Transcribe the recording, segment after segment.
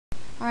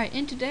Alright,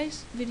 in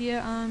today's video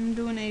I'm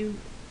doing a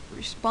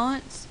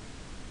response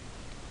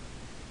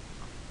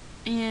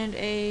and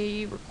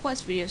a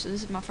request video. So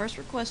this is my first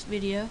request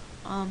video.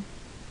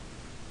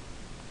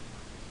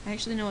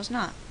 Actually no, it's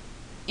not.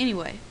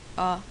 Anyway,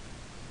 now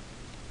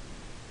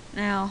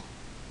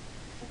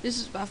this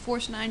is by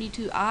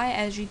Force92i,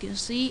 as you can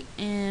see,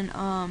 and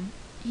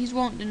he's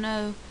wanting to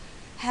know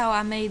how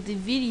I made the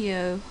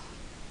video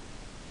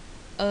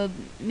of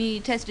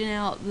me testing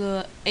out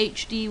the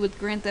HD with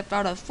Grand Theft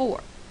Auto 4.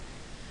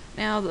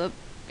 Now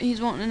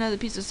he's wanting to know the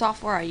piece of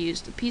software I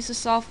used. The piece of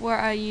software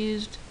I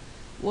used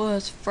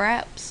was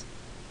Fraps.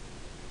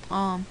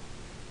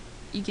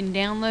 You can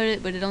download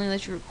it, but it only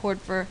lets you record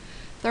for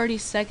 30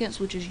 seconds,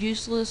 which is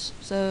useless,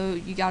 so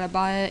you gotta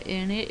buy it.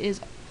 And it is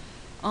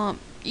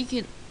you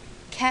can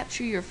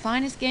capture your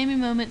finest gaming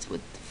moments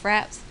with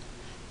Fraps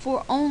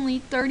for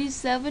only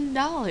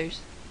 $37.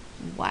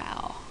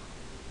 Wow.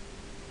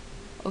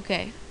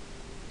 Okay.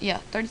 Yeah,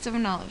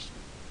 $37.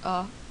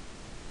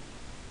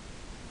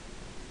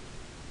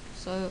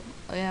 So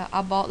yeah,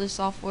 I bought this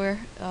software.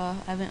 I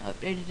haven't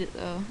updated it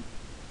though.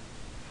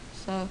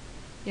 So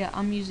yeah,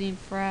 I'm using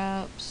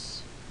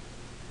Fraps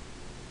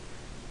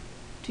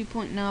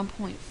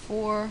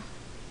 2.9.4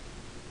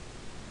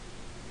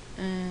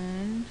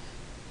 and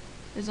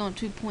it's on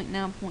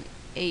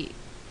 2.9.8.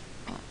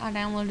 I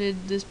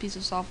downloaded this piece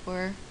of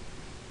software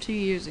 2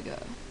 years ago.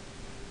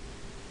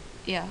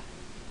 Yeah,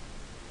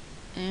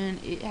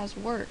 and it has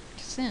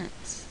worked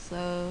since.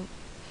 So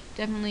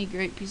definitely a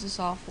great piece of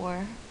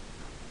software.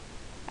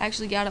 I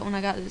actually got it when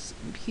I got this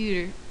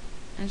computer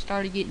and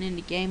started getting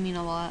into gaming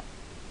a lot.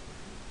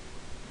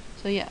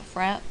 So yeah,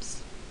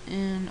 Fraps.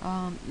 And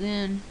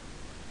then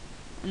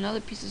another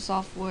piece of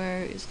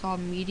software is called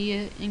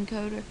Media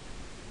Encoder,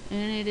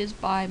 and it is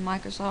by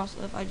Microsoft.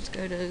 So if I just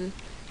go to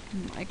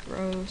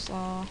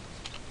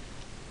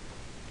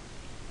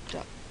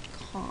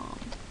Microsoft.com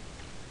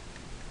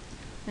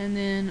and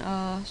then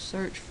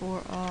search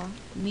for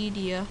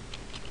Media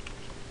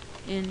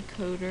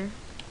Encoder.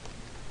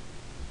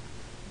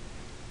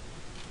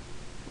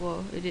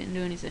 Whoa, it didn't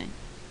do anything.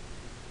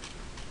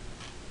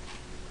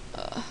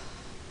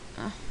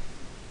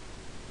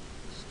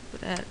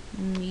 Stupid at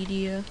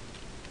Media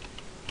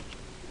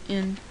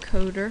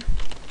Encoder.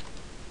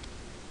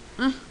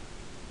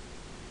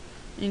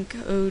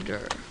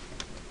 Encoder.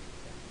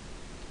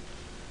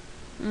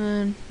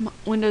 And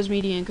Windows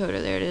Media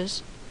Encoder, there it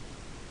is.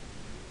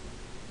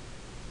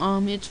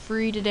 It's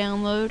free to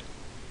download.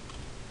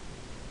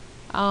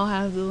 I'll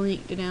have the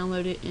link to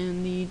download it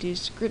in the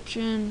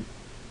description.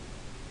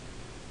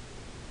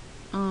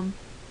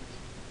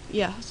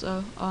 Yeah,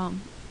 so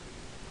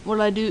what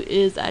I do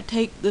is I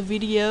take the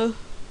video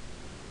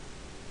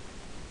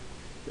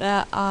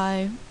that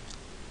I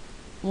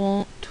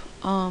want,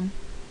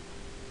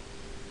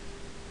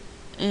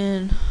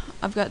 and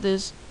I've got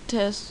this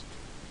test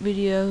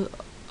video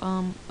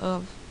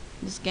of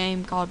this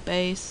game called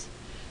Base,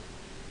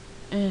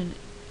 and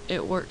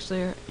it works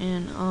there.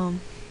 And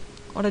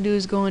what I do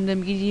is go into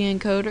Media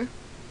Encoder,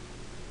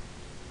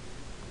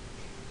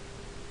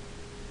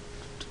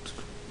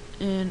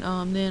 and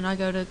then I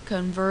go to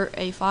convert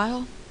a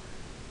file,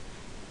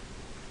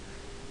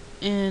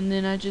 and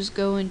then I just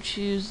go and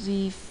choose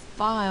the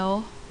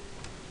file,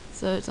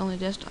 so it's on the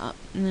desktop,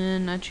 and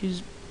then I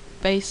choose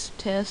base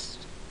test,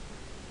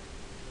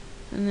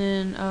 and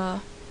then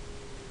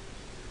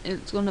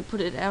it's going to put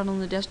it out on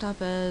the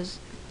desktop as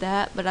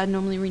that, but I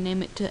normally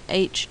rename it to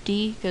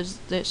HD because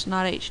it's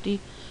not HD.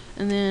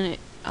 And then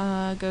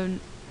go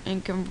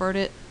and convert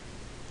it,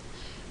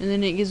 and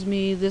then it gives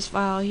me this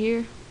file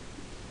here,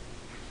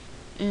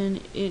 and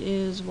it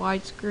is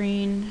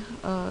widescreen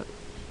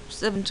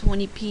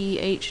 720p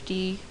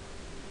HD.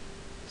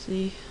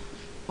 See,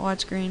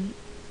 widescreen.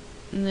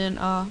 And then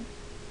I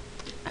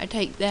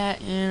take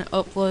that and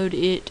upload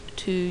it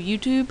to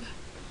YouTube.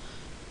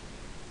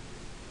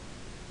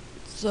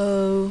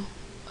 So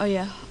oh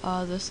yeah,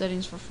 the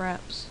settings for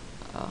Fraps,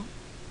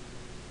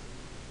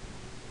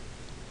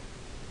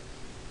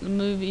 the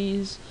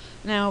movies.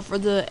 Now for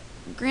the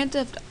Grand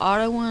Theft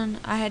Auto one,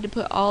 I had to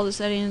put all the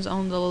settings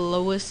on the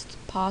lowest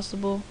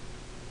possible.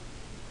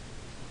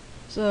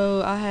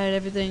 So I had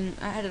everything,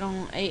 I had it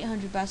on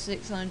 800 by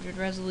 600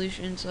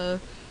 resolution, so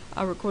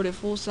I recorded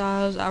full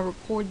size. I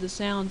record the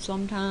sound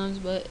sometimes,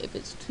 but if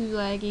it's too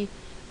laggy,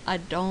 I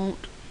don't.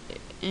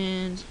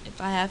 And if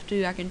I have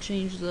to, I can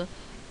change the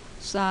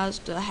size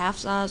to half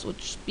size,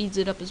 which speeds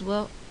it up as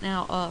well.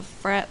 Now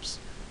Fraps,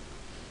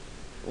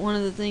 one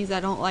of the things I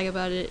don't like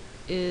about it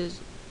is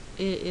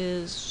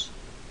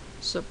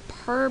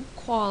superb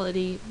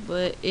quality,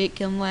 but it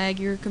can lag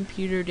your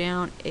computer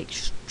down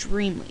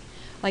extremely.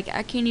 Like,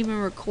 I can't even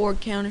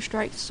record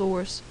Counter-Strike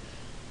Source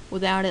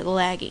without it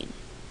lagging.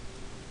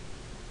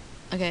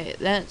 Okay,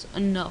 that's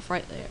enough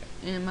right there.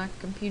 And my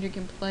computer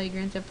can play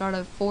Grand Theft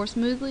Auto 4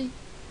 smoothly.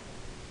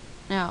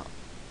 Now,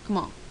 come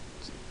on.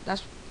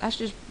 That's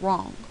just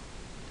wrong.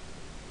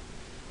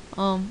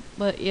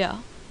 But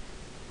yeah.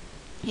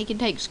 He can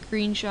take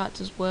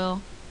screenshots as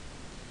well.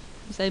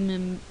 Save them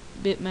in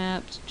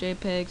bitmaps,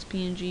 JPEGs,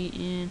 PNG,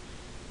 and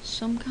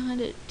some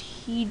kind of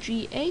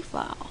TGA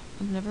file.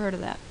 I've never heard of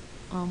that.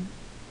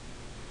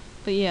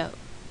 But yeah,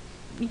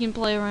 you can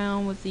play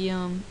around with the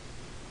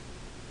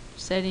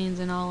settings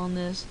and all on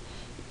this.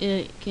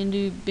 It can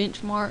do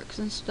benchmarks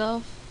and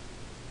stuff,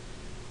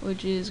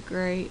 which is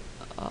great.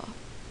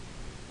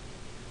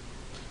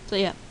 So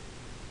yeah,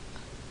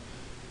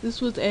 this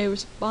was a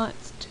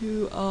response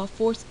to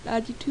Force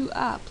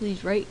 92i.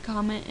 Please rate,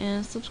 comment,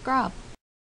 and subscribe.